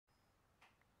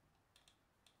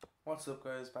What's up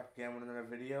guys, back again with another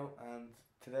video, and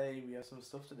today we have some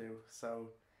stuff to do. So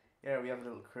yeah, we have a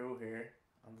little crew here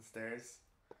on the stairs.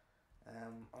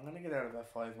 I'm gonna get out of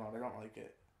F5 mode, I don't like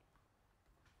it.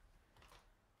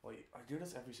 Wait, I do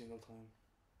this every single time.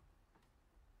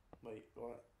 Wait,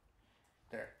 what?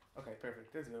 There. Okay,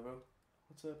 perfect. There's Lubo.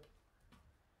 What's up?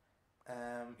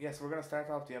 Yeah, so we're gonna start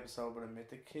off the episode with a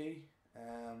mythic key.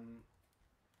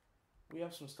 We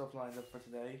have some stuff lined up for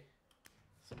today.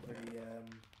 Some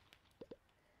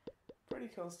pretty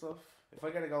cool stuff. If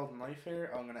I get a golden knife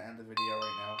here, I'm gonna end the video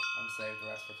right now and save the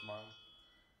rest for tomorrow.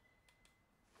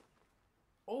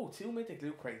 Oh, two mythic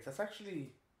loot crates. That's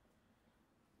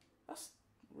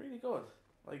really good.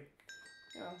 Like,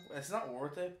 it's not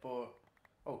worth it, but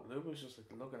oh, Luba's just like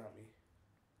looking at me.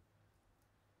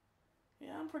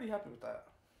 Yeah, I'm pretty happy with that.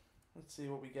 Let's see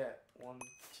what we get. One,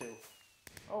 two.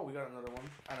 Oh, we got another one,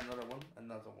 and another one,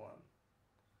 another one.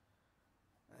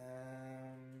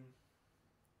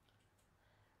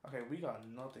 Okay, we got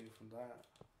nothing from that,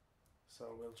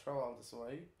 so we'll throw all this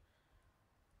away.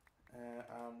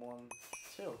 And one,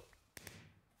 two.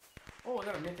 Oh, I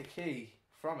got a mythic key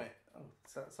from it. Oh,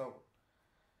 so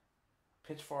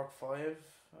Pitchfork 5.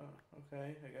 Oh,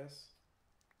 okay, I guess.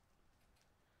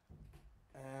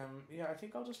 Yeah, I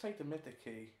think I'll just take the mythic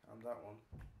key on that one.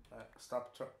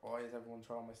 Why is everyone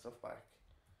throwing my stuff back?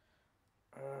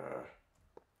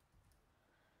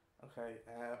 Okay,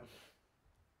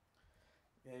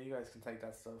 yeah, you guys can take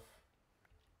that stuff.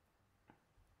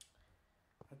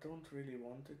 I don't really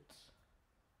want it.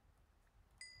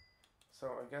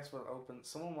 So I guess we'll open.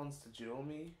 Someone wants to duel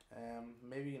me.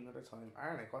 Maybe another time.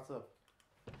 Arnick, what's up?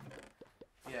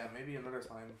 Yeah, maybe another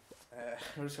time.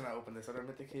 We're just gonna open this other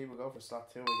mythic key. We'll go for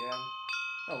slot 2 again.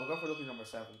 No, we'll go for lucky number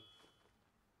 7.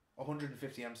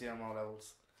 150 MCMO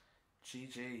levels.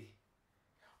 GG.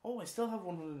 Oh, I still have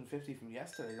 150 from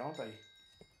yesterday, don't I?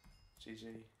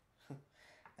 GG.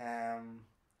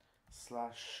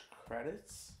 Slash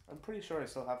credits. I'm pretty sure I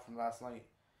still have from last night.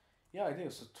 Yeah, I do.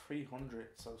 So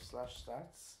 300. So slash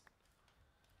stats.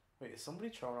 Wait, is somebody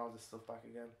throwing all this stuff back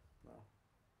again? No.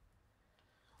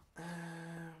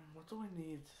 What do I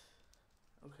need?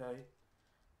 Okay.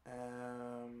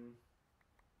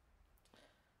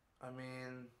 I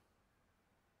mean,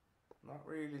 not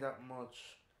really that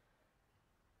much.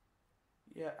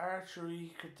 Yeah,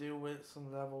 archery could do with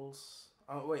some levels.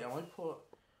 Oh wait, I might put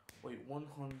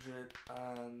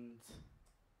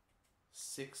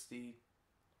 160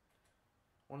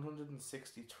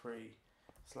 163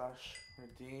 slash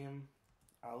redeem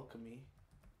alchemy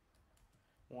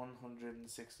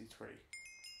 163.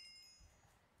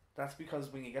 That's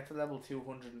because when you get to level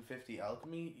 250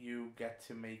 alchemy, you get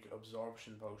to make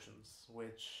absorption potions,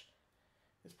 which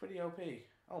is pretty OP.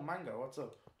 Oh, Mango, what's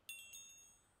up?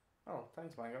 Oh,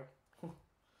 thanks, Mango.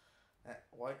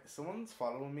 Why? Someone's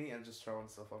following me and just throwing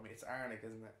stuff on me. It's Arnick,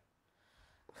 isn't it?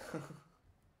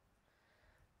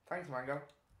 Thanks, Mango.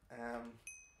 Um.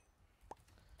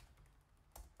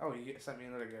 Oh, you sent me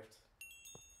another gift.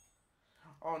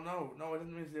 Oh no, no, I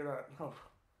didn't mean to do that. No,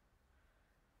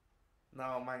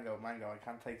 no, Mango. I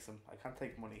can't take some. I can't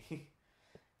take money.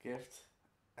 Gift.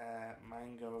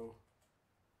 Mango.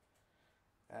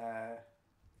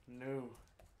 No.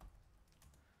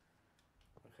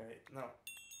 Okay, no.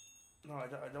 No, I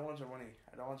don't want your money.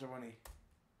 I don't want your money.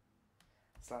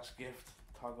 Slash gift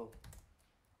toggle.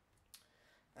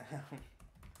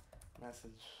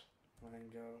 Message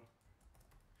Mango.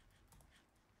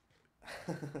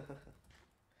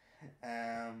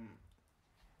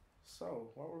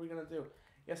 So what were we gonna do?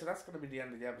 Yeah, so that's gonna be the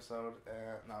end of the episode.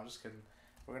 No, I'm just kidding.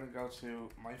 We're gonna go to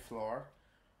my floor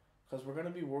because we're gonna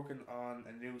be working on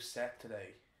a new set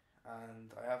today,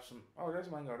 and I have some. Oh, there's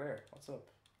Mango there. What's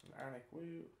up, Arnick?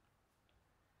 Woo.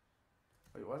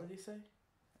 Wait, what did he say?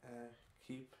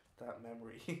 Keep that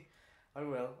memory. I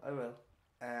will. I will.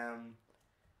 Um.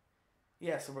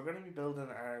 Yeah, so we're gonna be building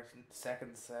our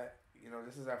second set. You know,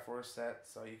 this is our first set,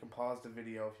 so you can pause the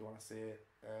video if you want to see it.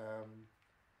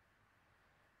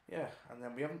 Yeah, and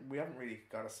then we haven't really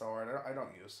got a sword. I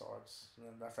don't use swords. And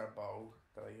then that's our bow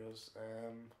that I use.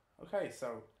 Okay,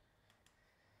 so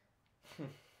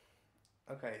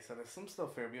okay, so there's some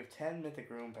stuff here. We have 10 mythic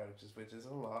rune pouches, which is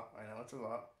a lot. I know it's a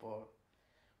lot, but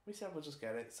we said we'll just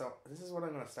get it. So this is what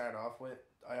I'm gonna start off with.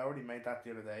 I already made that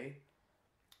the other day,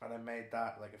 and I made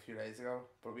that like a few days ago.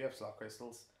 But we have slot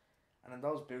crystals, and then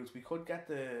those boots. We could get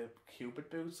the Cupid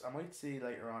boots. I might see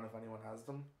later on if anyone has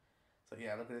them. So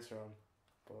yeah, look at this room.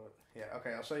 But yeah,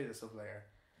 okay, I'll show you the stuff later.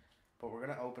 But we're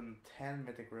gonna open 10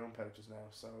 mythic rune pouches now.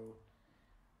 So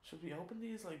should we open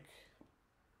these like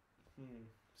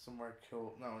somewhere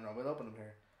cool? No, we'll open them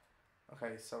here.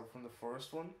 Okay, so from the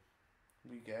first one,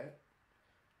 we get.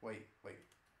 Wait, wait.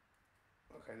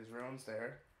 Okay, there's runes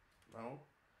there. No.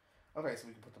 Okay, so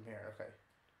we can put them here. Okay.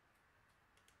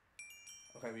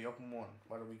 Okay, we open one.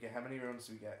 What do we get? How many runes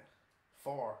do we get?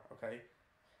 4. Okay.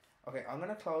 Okay, I'm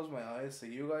gonna close my eyes so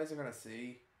you guys are gonna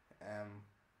see. There's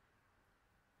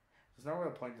no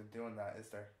real point in doing that, is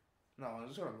there? No, I'm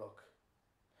just gonna look.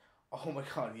 Oh my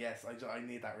god, yes, I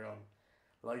need that rune.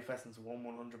 Life Essence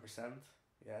 100%.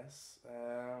 Yes.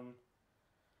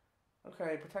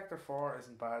 Okay, Protector 4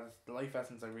 isn't bad. It's the Life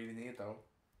Essence I really need though.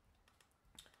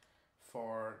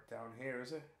 For down here,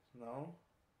 is it? No.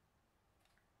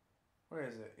 Where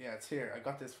is it? Yeah, it's here. I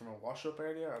got this from a wash up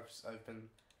earlier. I've been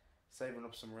saving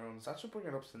up some runes. That should bring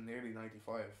it up to nearly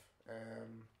 95.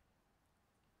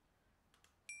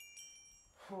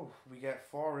 We get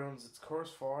 4 runes. It's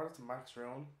Curse 4, that's a max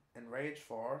rune. Enrage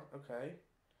 4, okay.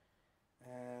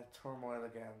 Turmoil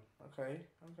again. Okay,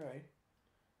 okay.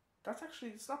 That's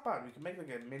actually, it's not bad. We can make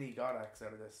like a mini God Axe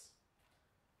out of this.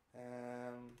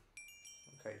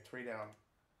 Okay, 3 down.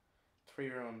 3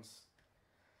 runes.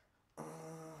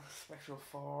 Spectral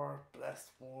 4, Blessed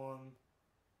 1.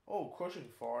 Oh, Crushing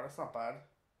 4, that's not bad.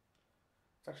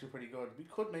 It's actually pretty good. We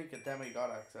could make a Demi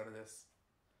God Axe out of this.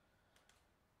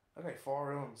 Okay, 4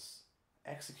 runes.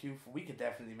 Execute. We could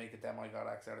definitely make a Demi God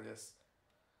Axe out of this.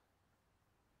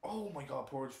 Oh my god,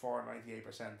 Purge 4,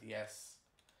 98%. Yes.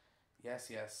 Yes,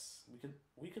 yes.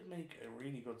 We could make a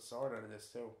really good sword out of this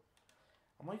too.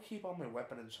 I might keep all my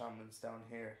weapon enchantments down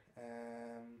here.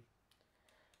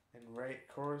 Enrage,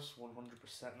 Curse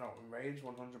 100%. No, Enrage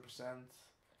 100%.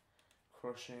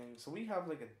 Crushing. So we have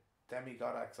like a Demi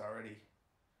God Axe already.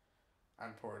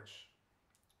 And Purge.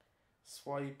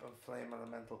 Swipe and Flame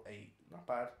Elemental 8. Not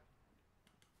bad.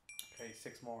 Okay,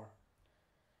 6 more.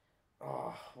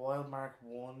 Oh, Wild Mark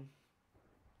 1.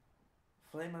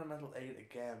 Flame Elemental 8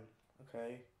 again.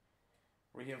 Okay.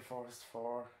 Reinforced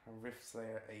 4 and Rift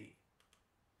Slayer 8.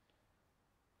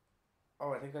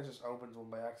 Oh, I think I just opened one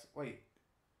by accident. Wait.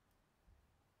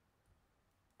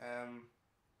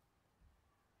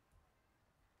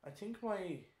 I think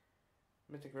my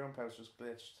Mythic Rune Pouch just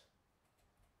glitched.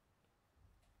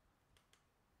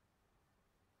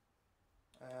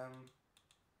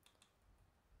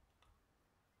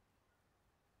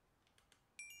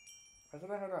 I don't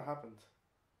know how that happened.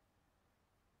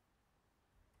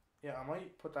 Yeah, I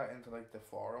might put that into like the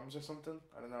forums or something.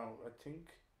 I don't know. I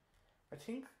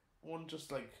think one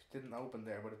just like didn't open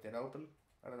there, but it did open.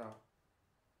 I don't know.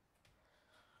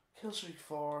 Killstreak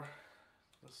 4.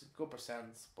 That's good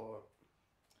percents, but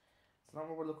it's not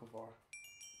what we're looking for.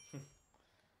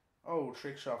 Oh,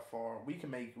 Trick Shot 4. We can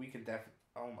definitely.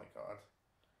 Oh my god.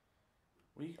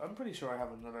 I'm pretty sure I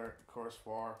have another Curse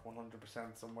 4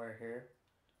 100% somewhere here.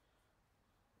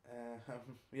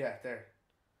 Yeah, there.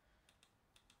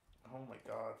 Oh my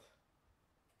god.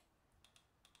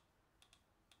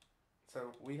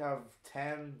 So we have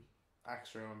 10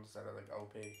 axe runes that are like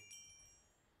OP.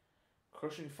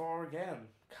 Crushing 4 again.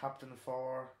 Captain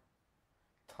 4.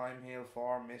 Time Heal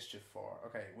 4. Mischief 4.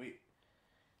 Okay,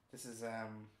 this is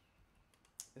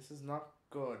not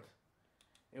good.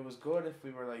 It was good if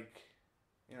we were like,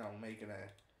 you know, making a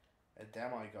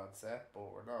demigod set,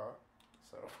 but we're not.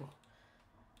 So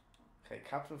okay,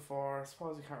 Captain 4, I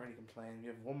suppose you can't really complain. We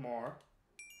have 1 more.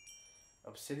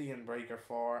 Obsidian Breaker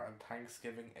 4 and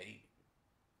Thanksgiving 8.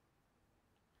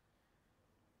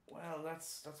 Well,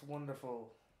 that's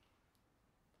wonderful.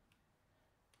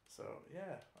 So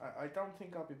yeah, I don't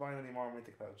think I'll be buying any more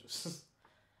Mythic Pouches.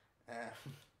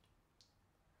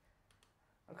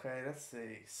 Okay, let's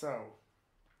see. So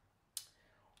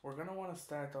we're gonna want to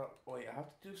start off. Wait, I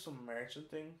have to do some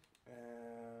merchanting.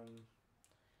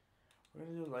 We're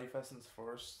gonna do Life Essence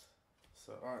first.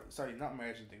 So, sorry, not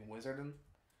merchanting, wizarding.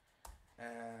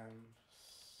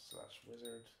 Slash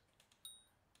wizard.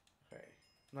 Okay,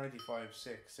 95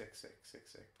 6 6 6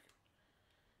 6 6.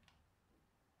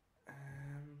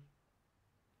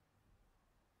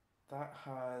 That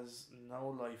has no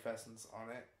Life Essence on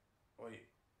it. Wait,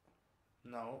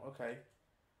 no. Okay.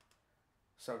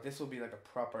 So this will be like a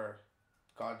proper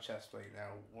God Chestplate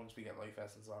now once we get Life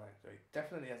Essence on it. It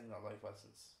definitely hasn't got Life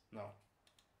Essence. No.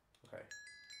 Okay.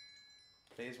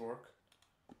 Please work.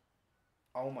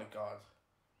 Oh my god.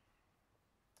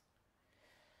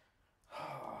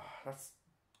 That's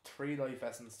 3 Life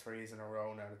Essence 3s in a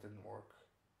row now that didn't work.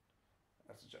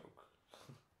 That's a joke.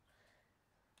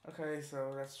 Okay,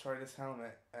 so let's try this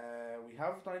helmet. We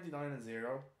have 99 and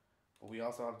 0, but we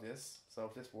also have this. So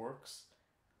if this works,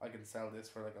 I can sell this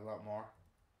for like a lot more.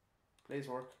 Please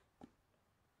work.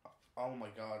 Oh my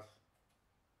god.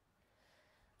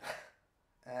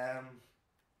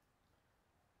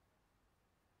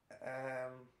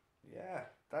 Yeah.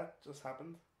 That just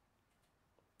happened.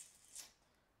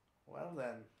 Well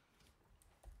then.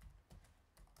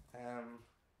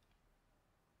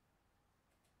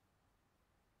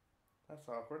 That's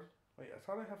awkward. Wait, I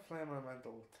thought I had Flame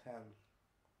Elemental 10.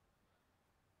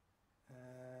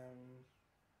 Um,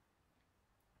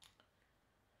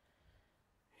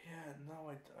 yeah, no,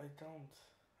 I don't.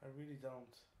 I really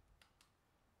don't.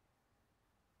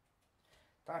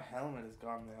 That helmet is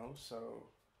gone now, so...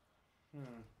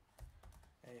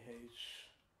 AH...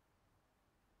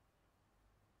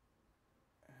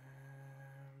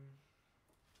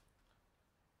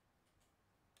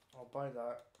 I'll buy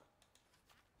that.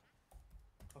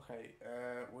 Okay,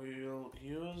 we'll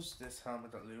use this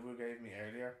helmet that Lubu gave me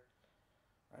earlier.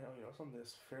 I know, what's on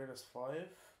this? Fearless 5?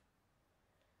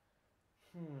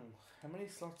 How many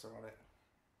slots are on it?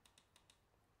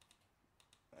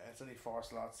 It's only 4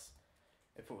 slots.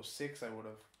 If it was 6 I would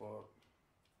have, but...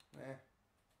 eh.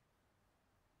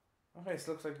 Okay,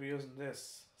 so looks like we're using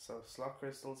this. So, slot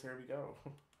crystals, here we go.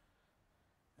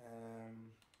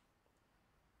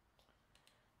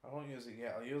 I won't use it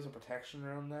yet. I'll use a protection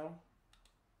rune now.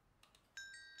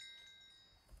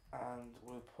 And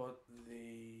we'll put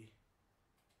the...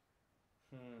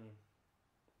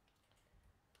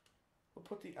 We'll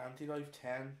put the anti-life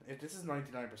 10. This is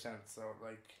 99%, so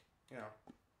like, you know.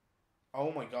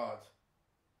 Oh my god.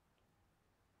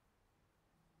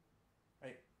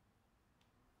 Hey.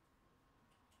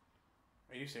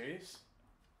 Are you serious?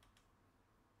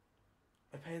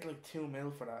 I paid like 2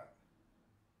 mil for that.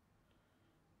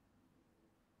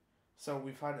 So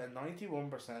we've had a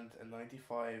 91%, a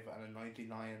 95, and a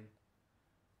 99.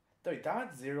 Wait, that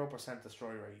had 0%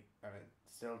 destroy rate, and it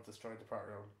still destroyed the part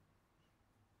room.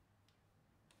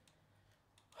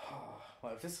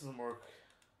 Well, if this doesn't work...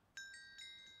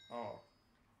 Oh.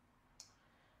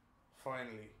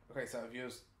 Finally. Okay, so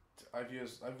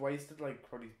I've wasted like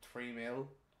probably 3 mil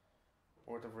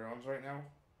worth of runes right now.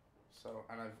 So,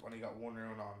 and I've only got 1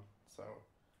 rune on, so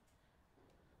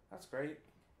that's great.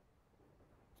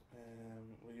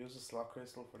 We'll use a slot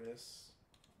crystal for this.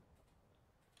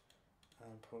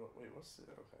 And put, wait, what's it?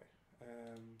 Okay.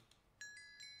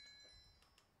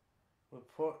 We'll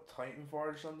put Titan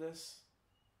Forge on this.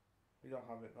 We don't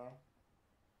have it now.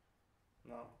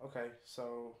 No. Okay,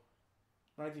 so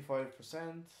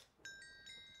 95%.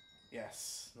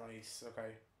 Yes, nice.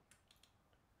 Okay.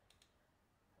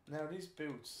 Now these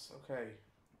boots, okay.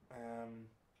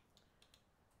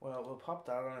 Well, we'll pop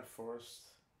that on it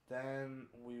first. Then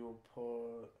we will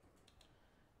put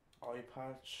eye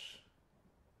patch.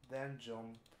 Then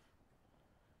jump.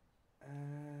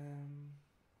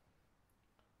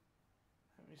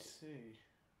 Let me see.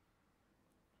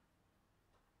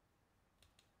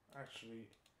 Actually,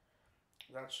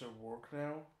 that should work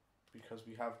now because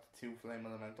we have the 2 flame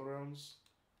elemental runes.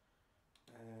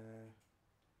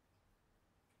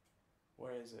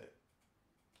 Where is it?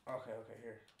 Okay,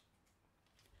 here.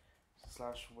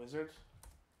 / wizard.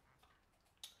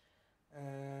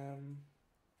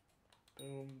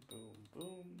 Boom, boom,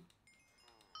 boom.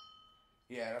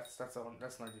 Yeah, that's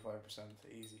 95%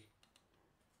 easy.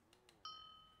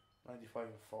 95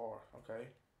 and 4. Okay.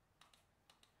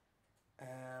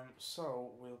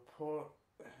 So we'll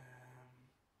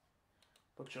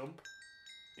put jump.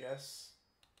 Yes.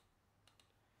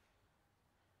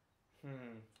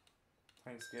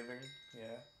 Thanksgiving.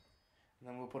 Yeah. And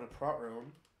then we'll put a prot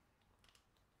rune.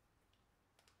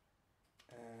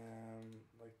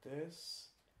 Like this.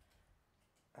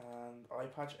 And eye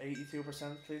patch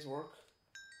 82%, please work.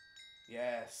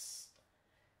 Yes.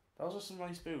 Those are some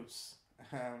nice boots.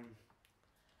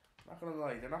 Not gonna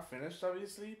lie, they're not finished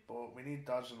obviously, but we need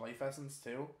dodge and life essence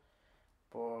too.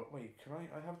 But wait, can I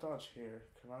have dodge here.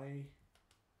 Can I,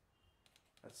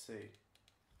 let's see.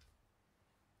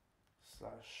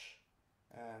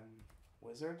 /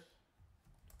 wizard.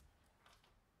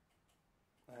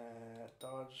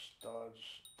 Dodge,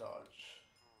 dodge, dodge.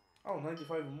 Oh,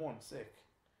 95 and 1, sick.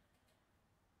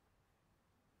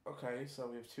 Okay, so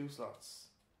we have 2 slots.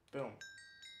 Boom.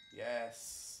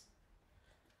 Yes.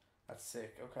 That's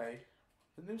sick, okay.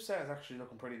 The new set is actually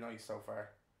looking pretty nice so far.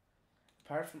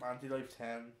 Apart from anti-life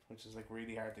 10, which is like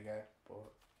really hard to get,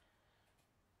 but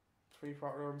 3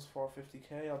 prot runes,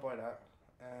 450k, I'll buy that.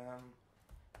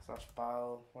 /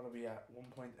 bal, what are we at?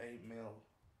 1.8 mil.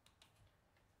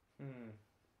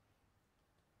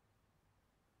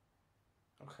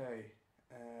 Okay.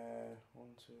 1,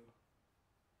 2.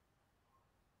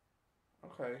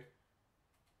 Okay.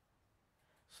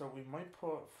 So we might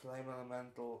put Flame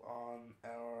Elemental on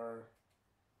our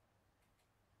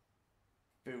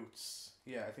boots.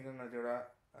 Yeah, I think I'm gonna do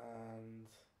that. And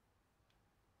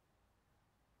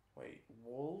wait,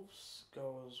 wolves?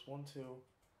 goes 1, 2,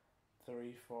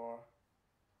 3, 4.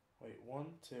 Wait, 1,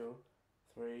 2,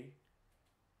 3,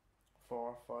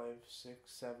 4, 5, 6,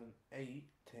 7, 8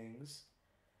 things.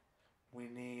 We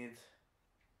need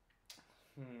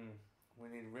we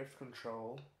need rift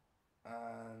control,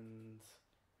 and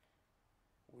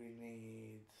we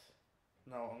need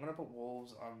no. I'm gonna put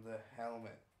wolves on the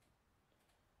helmet.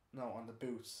 No, on the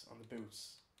boots. On the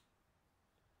boots.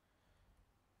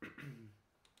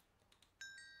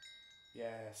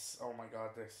 Yes. Oh my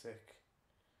god, they're sick.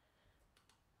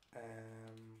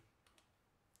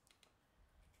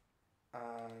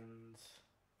 And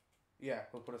yeah,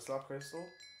 we'll put a slot crystal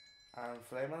and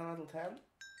flame elemental 10.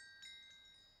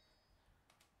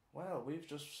 Well,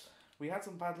 we had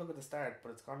some bad luck at the start,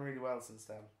 but it's gone really well since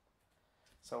then.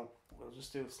 So we'll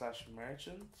just do slash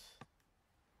merchant.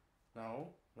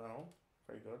 No,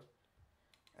 very good.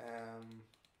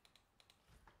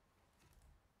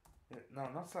 No,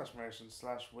 not slash merchant,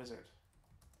 slash wizard.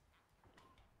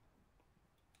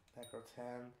 Necro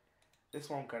 10. This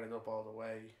won't get it up all the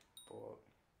way, but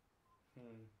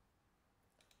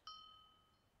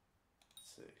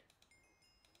let's see.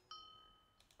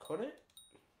 Could it?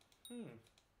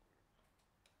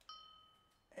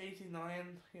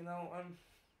 89, you know,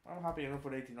 I'm happy enough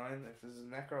with 89. If there's a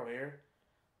necro here,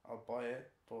 I'll buy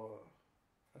it, but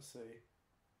let's see.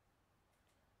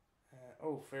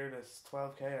 Oh, fearless,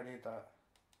 12k, I need that.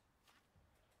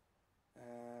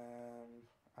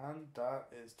 And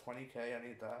that is 20k, I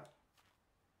need that.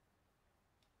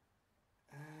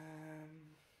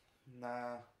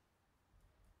 Nah,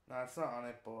 it's not on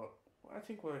it, but I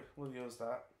think we'll use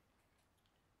that.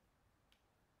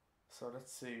 So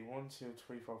let's see, 1, 2,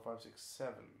 3, 4, 5, 6,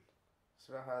 7.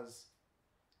 So that has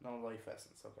no life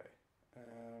essence, okay.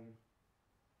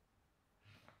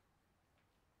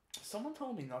 Someone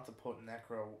told me not to put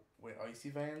Necro with Icy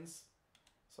Veins,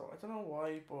 so I don't know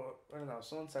why, but I don't know,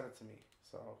 someone said it to me,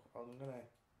 so I'm gonna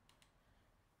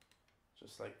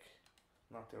just like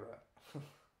not do that.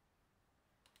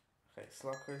 Okay,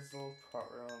 slot crystal,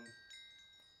 pot room,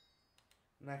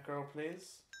 Necro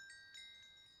please.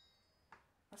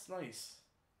 That's nice.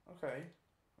 Okay.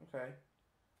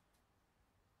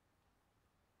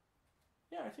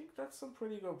 Yeah, I think that's some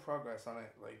pretty good progress on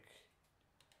it. Like,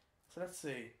 so let's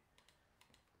see.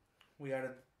 We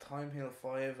added Time Heal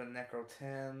 5 and Necro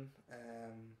 10.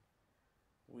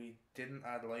 We didn't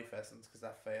add Life Essence because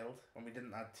that failed. And we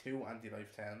didn't add 2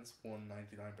 Anti-Life 10s,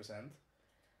 199%.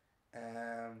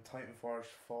 Titan Forge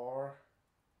 4.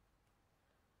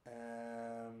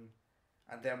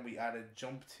 And then we added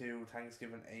Jump 2,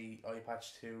 Thanksgiving 8, Eye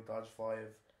Patch 2, Dodge 5,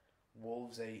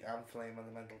 Wolves 8, and Flame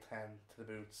Elemental 10 to the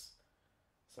boots.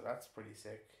 So that's pretty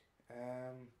sick.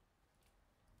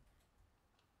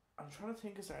 I'm trying to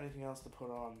think, is there anything else to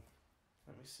put on?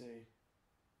 Let me see.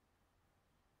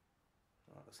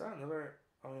 Is that another?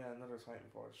 Oh yeah, another Titan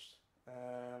Forged.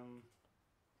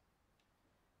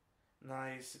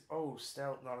 Nice. Oh,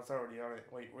 Stealth. No, it's already on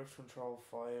it. Wait, Rift Control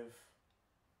 5.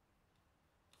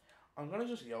 I'm gonna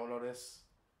just YOLO this.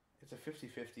 It's a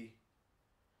 50-50.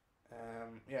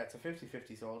 Yeah, it's a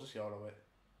 50-50, so I'll just YOLO it.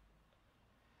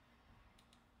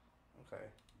 Okay.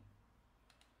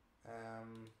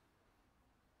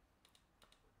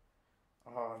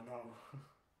 Oh no.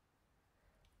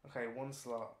 Okay, 1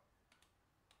 slot.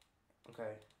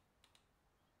 Okay.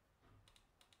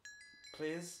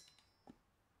 Please.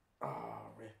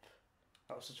 Oh, rip.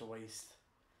 That was such a waste.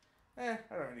 I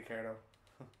don't really care though.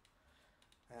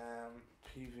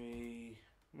 PV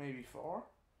maybe 4.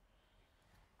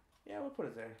 Yeah, we'll put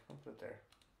it there.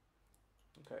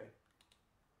 Okay.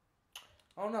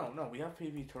 Oh no, we have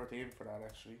PV 13 for that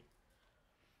actually.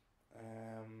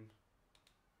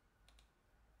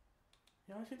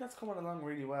 Yeah, I think that's coming along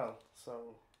really well.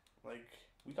 So, like,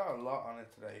 we got a lot on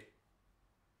it today.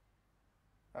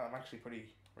 I'm actually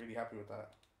really happy with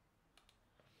that.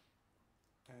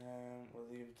 We'll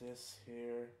leave this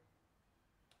here.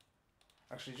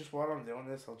 Actually, just while I'm doing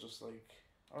this, I'll just like,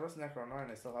 oh, that's Necro 9,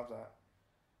 I still have that.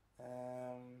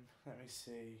 Let me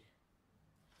see.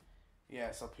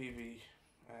 Yeah, so PV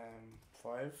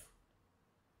 5.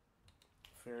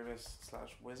 Fearless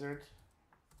 / Wizard.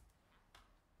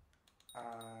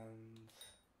 And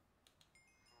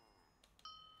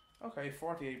okay,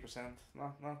 48%,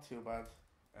 not too bad.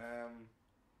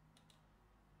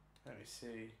 Let me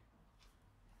see.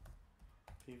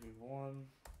 PV1.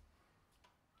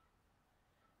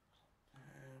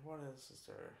 What else is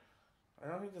there? I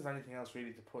don't think there's anything else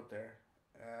really to put there.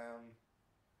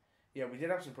 Yeah, we did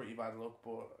have some pretty bad luck,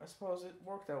 but I suppose it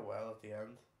worked out well at the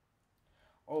end.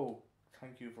 Oh,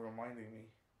 thank you for reminding me.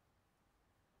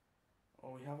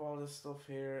 Oh, we have all this stuff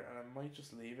here, and I might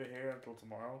just leave it here until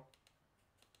tomorrow.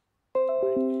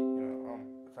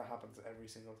 Like, that happens every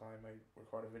single time I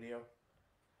record a video.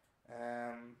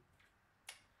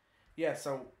 Yeah,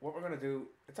 so what we're gonna do,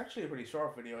 it's actually a pretty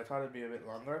short video. I thought it'd be a bit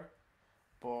longer,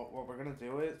 but what we're gonna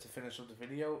do is, to finish up the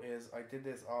video, is I did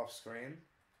this off screen,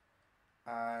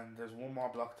 and there's one more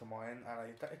block to mine, and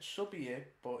it should be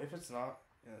it, but if it's not,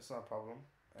 it's not a problem.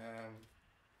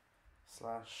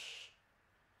 Slash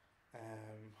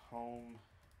home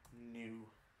new.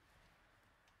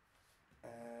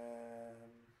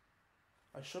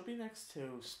 I should be next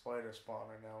to spider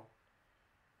spawner now.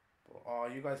 But, oh,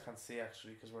 you guys can't see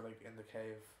actually because we're like in the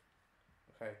cave.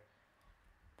 Okay.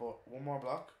 But one more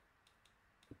block.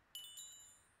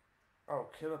 Oh,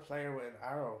 kill a player with an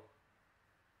arrow.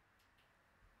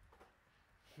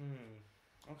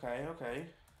 Okay, okay.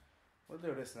 We'll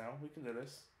do this now. We can do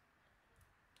this.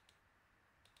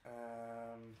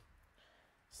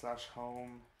 Slash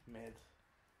home mid.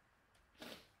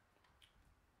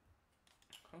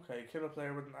 Okay, kill a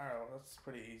player with an arrow. That's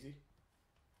pretty easy.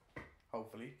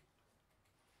 Hopefully.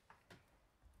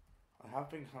 I have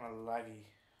been kind of laggy,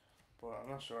 but I'm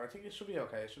not sure. I think it should be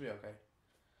okay. It should be okay.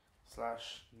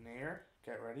 Slash near.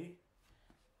 Get ready.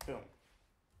 Boom.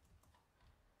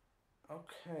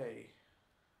 Okay.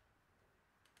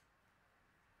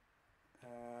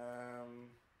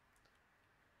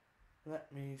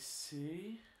 Let me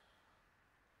see.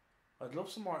 I'd love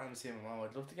some more MCMMO.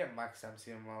 I'd love to get max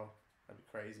MCMMO. That'd be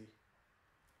crazy.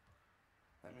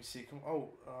 Let me see. Come.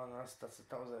 Oh, no,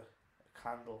 that was a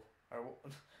candle or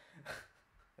what?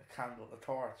 A candle, a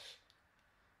torch.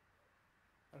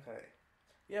 Okay.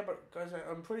 Yeah, but guys,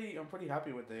 I'm pretty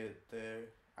happy with the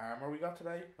armor we got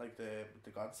today, like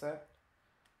the god set.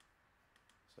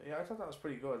 So yeah, I thought that was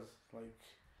pretty good. Like,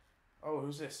 oh,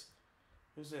 who's this?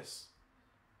 Who's this?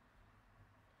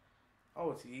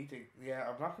 Oh, it's eating. Yeah,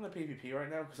 I'm not gonna PvP right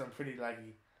now because I'm pretty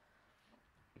laggy.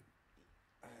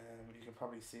 You can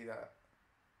probably see that.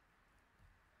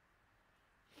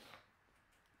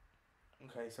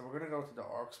 Okay, so we're gonna go to the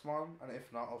orc spawn, and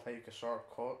if not, I'll take a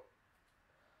shortcut,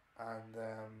 and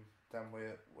then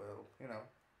we'll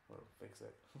fix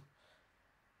it.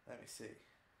 Let me see.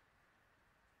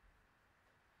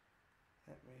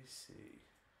 Let me see.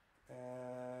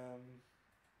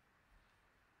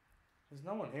 There's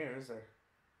no one here, is there?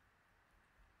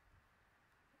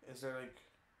 Is there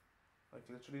like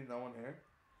literally no one here?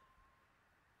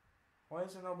 Why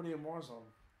is there nobody in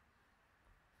Warzone?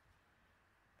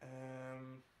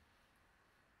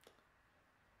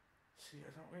 See,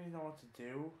 I don't really know what to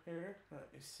do here.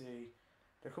 Let me see.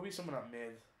 There could be someone at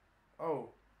mid. Oh,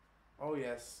 oh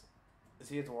yes. Is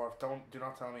he a dwarf? Do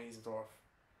not tell me he's a dwarf.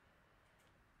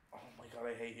 Oh my god,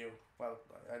 I hate you. Well,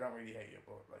 I don't really hate you,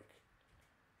 but like,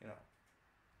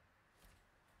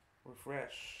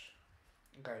 refresh.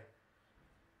 Okay.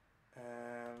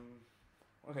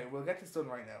 Okay, we'll get this done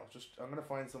right now. I'm gonna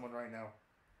find someone right now,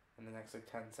 in the next like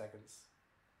 10 seconds.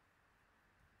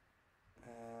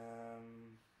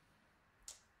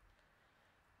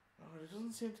 Oh, there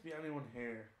doesn't seem to be anyone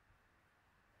here.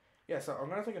 Yeah, so I'm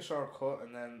gonna take a shortcut,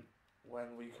 and then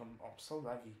when we come, oh, I'm so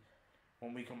laggy.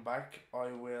 When we come back,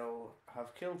 I will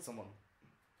have killed someone,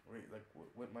 like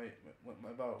with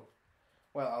my bow.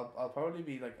 Well, I'll probably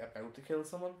be like about to kill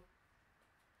someone.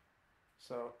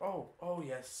 So, oh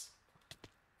yes.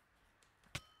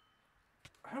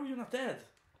 How are you not dead?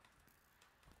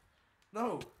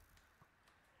 No.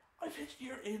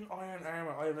 You're in iron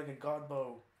armor. I have like a god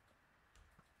bow.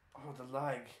 Oh, the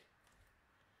lag.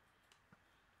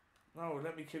 No,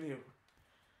 let me kill you.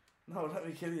 No, let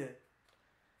me kill you.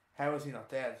 How is he not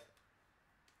dead?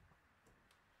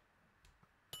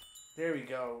 There we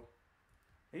go.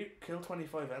 You killed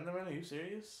 25 Endermen? Are you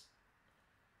serious?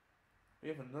 We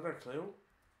have another clue?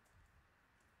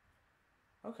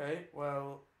 Okay,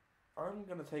 well, I'm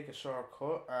gonna take a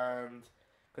shortcut, and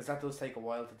because that does take a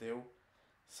while to do.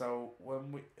 So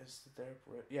when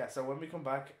so when we come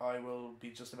back, I will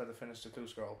be just about to finish the 2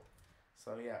 scroll.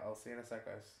 So yeah, I'll see you in a sec,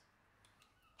 guys.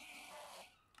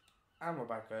 And we're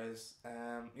back, guys.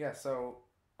 Yeah, so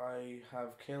I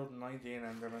have killed 19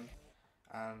 Endermen,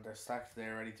 and they're stacked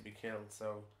there ready to be killed.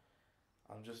 So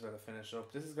I'm just about to finish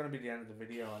up. This is gonna be the end of the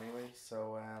video anyway.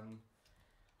 So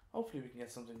hopefully we can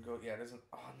get something good. Yeah, there's an.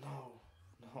 Oh no,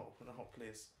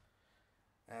 please.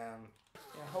 Yeah,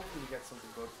 hopefully we get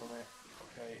something good from it.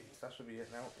 Okay, so that should be it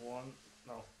now. 1,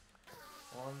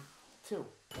 2.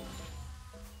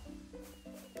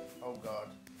 Oh god.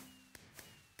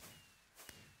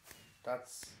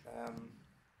 That's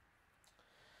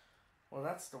well,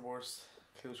 that's the worst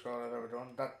clue scroll I've ever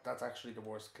done. That's actually the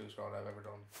worst clue scroll I've ever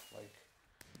done.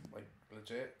 Like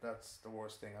legit, that's the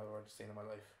worst thing I've ever seen in my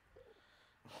life.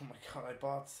 Oh my god, I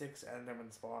bought 6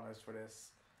 Enderman spawners for this.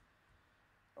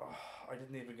 Oh, I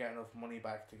didn't even get enough money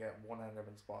back to get one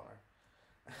Enderman spawner.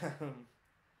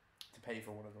 To pay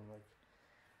for one of them, like.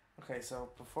 Okay, so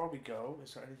before we go,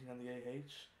 is there anything on the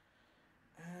AH?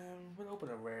 We'll open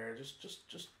a rare.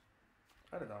 Just.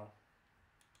 I don't know.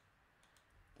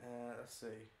 Let's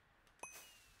see.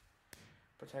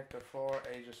 Protector 4,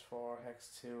 Aegis 4, Hex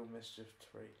 2, Mischief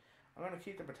 3. I'm gonna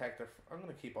keep the Protector. I'm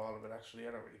gonna keep all of it. Actually,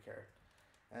 I don't really care.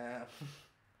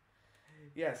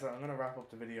 Yeah, so I'm gonna wrap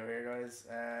up the video here, guys.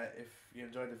 If you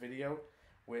enjoyed the video,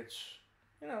 which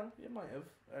you know you might have,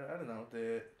 I don't know,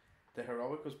 the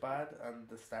heroic was bad and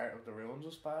the start of the ruins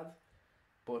was bad,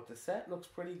 but the set looks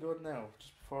pretty good now.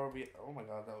 Just before we, oh my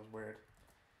god, that was weird.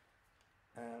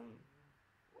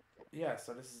 Yeah,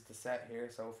 so this is the set here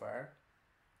so far.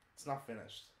 It's not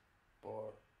finished,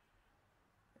 but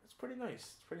it's pretty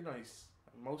nice. It's pretty nice.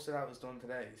 Most of that was done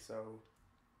today, so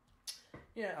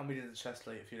yeah, and we did the chest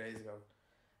plate a few days ago.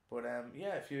 But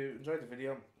yeah, if you enjoyed the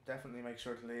video, definitely make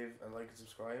sure to leave a like and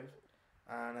subscribe,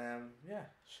 and yeah,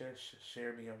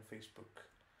 share me on Facebook,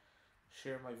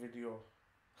 share my video.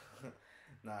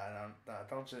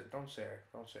 Don't share,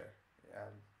 don't share.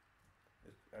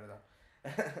 I don't know.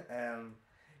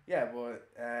 Yeah,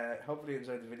 but hopefully you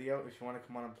enjoyed the video. If you want to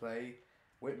come on and play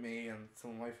with me and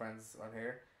some of my friends on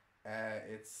here,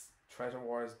 it's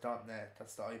treasurewars.net.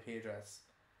 That's the IP address.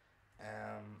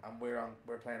 And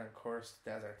we're playing on Cursed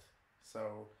Desert.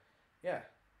 So yeah.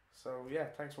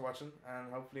 Thanks for watching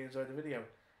and hopefully you enjoyed the video.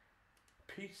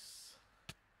 Peace.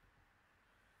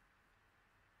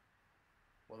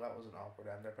 Well, that was an awkward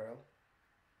ender pearl.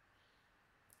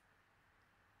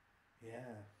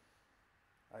 Yeah.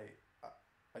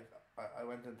 I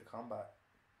went into combat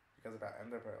because of that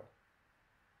ender pearl.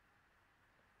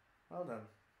 Well done.